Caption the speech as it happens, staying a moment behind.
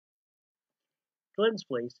Glenn's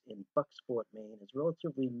Place in Bucksport, Maine is a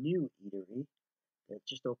relatively new eatery that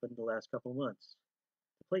just opened the last couple months.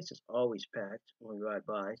 The place is always packed when we ride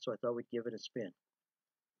by, so I thought we'd give it a spin.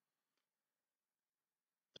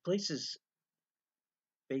 The place is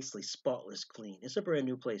basically spotless clean. It's a brand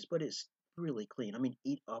new place, but it's really clean. I mean,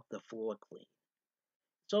 eat off the floor clean.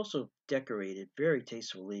 It's also decorated very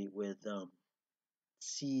tastefully with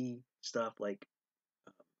sea stuff like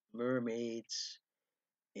um, mermaids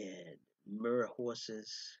and mer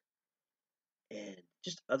horses and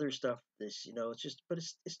just other stuff. It's just, but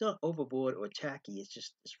it's not overboard or tacky.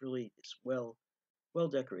 It's well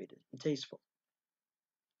decorated and tasteful.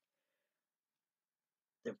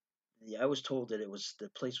 The, I was told that the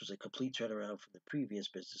place was a complete turnaround from the previous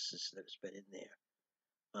businesses that has been in there.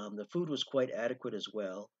 The food was quite adequate as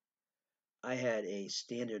well. I had a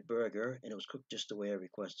standard burger, and it was cooked just the way I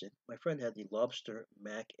requested. My friend had the lobster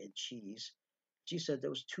mac and cheese. She said there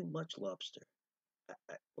was too much lobster.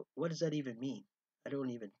 What does that even mean? I don't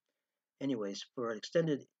even. Anyways, for an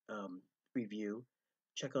extended review,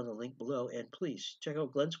 check on the link below, and please check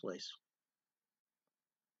out Glenn's Place.